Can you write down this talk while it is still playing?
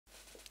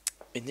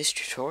In this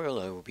tutorial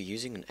I will be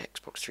using an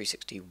Xbox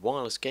 360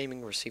 wireless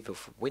gaming receiver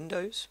for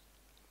Windows,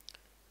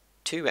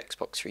 two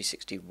Xbox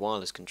 360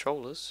 wireless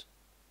controllers,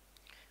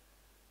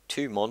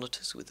 two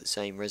monitors with the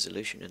same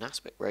resolution and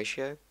aspect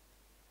ratio,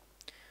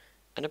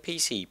 and a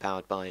PC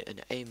powered by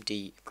an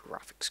AMD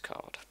graphics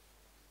card.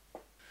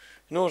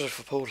 In order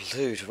for Portal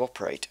 2 to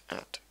operate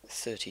at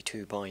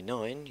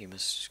 32:9, you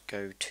must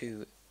go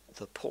to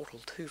the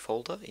Portal 2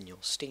 folder in your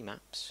Steam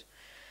apps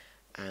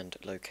and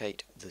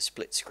locate the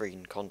split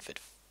screen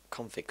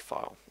config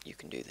file. You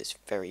can do this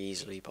very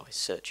easily by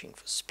searching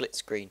for split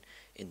screen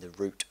in the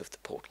root of the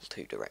Portal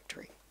 2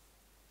 directory.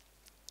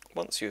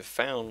 Once you have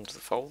found the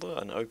folder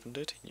and opened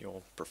it in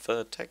your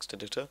preferred text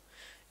editor,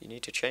 you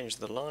need to change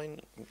the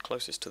line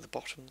closest to the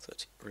bottom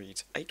that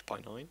reads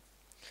 8:9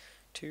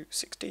 to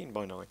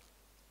 16:9.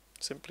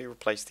 Simply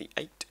replace the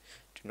 8,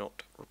 do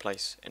not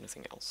replace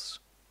anything else.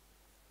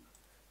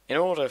 In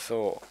order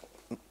for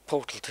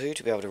Portal 2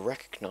 to be able to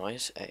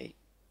recognise a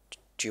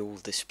dual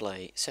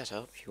display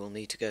setup, you will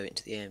need to go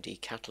into the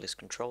AMD Catalyst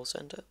Control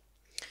Center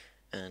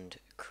and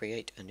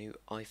create a new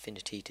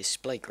iFinity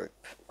display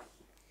group.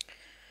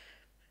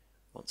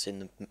 Once in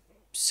the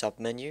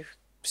sub-menu,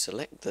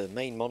 select the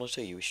main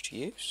monitor you wish to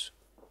use.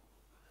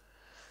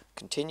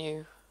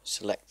 Continue,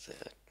 select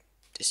the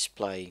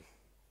display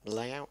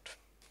layout.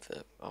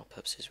 For our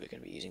purposes we're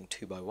going to be using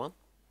 2x1.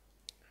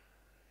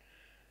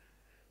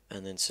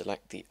 And then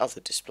select the other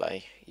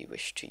display you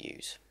wish to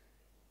use.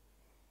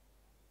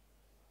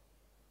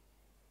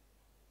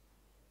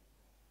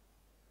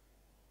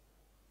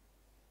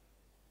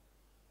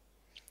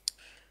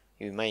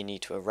 You may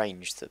need to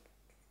arrange the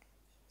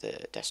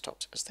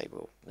desktops as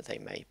they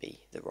may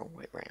be the wrong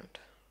way round.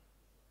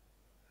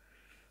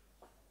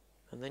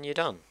 And then you're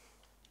done.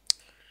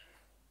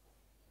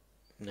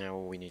 Now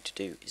all we need to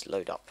do is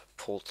load up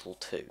Portal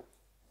 2.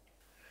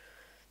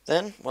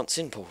 Then, once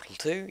in Portal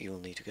 2, you will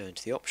need to go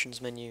into the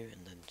options menu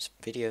and then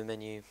video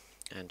menu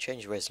and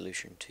change the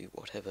resolution to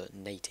whatever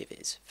native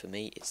is. For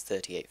me it's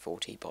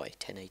 3840 by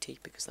 1080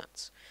 because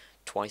that's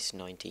twice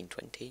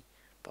 1920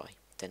 by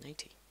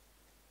 1080.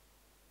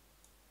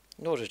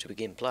 In order to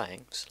begin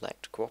playing,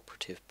 select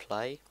Cooperative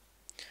Play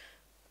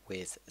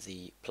with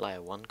the Player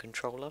 1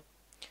 controller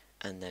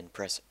and then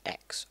press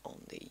X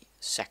on the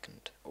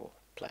second or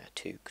Player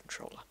 2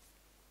 controller.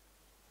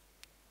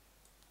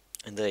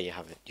 And there you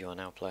have it, you are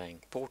now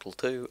playing Portal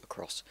 2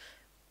 across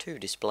two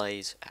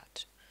displays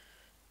at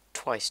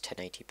twice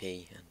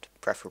 1080p and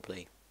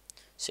preferably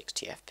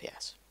 60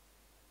 FPS.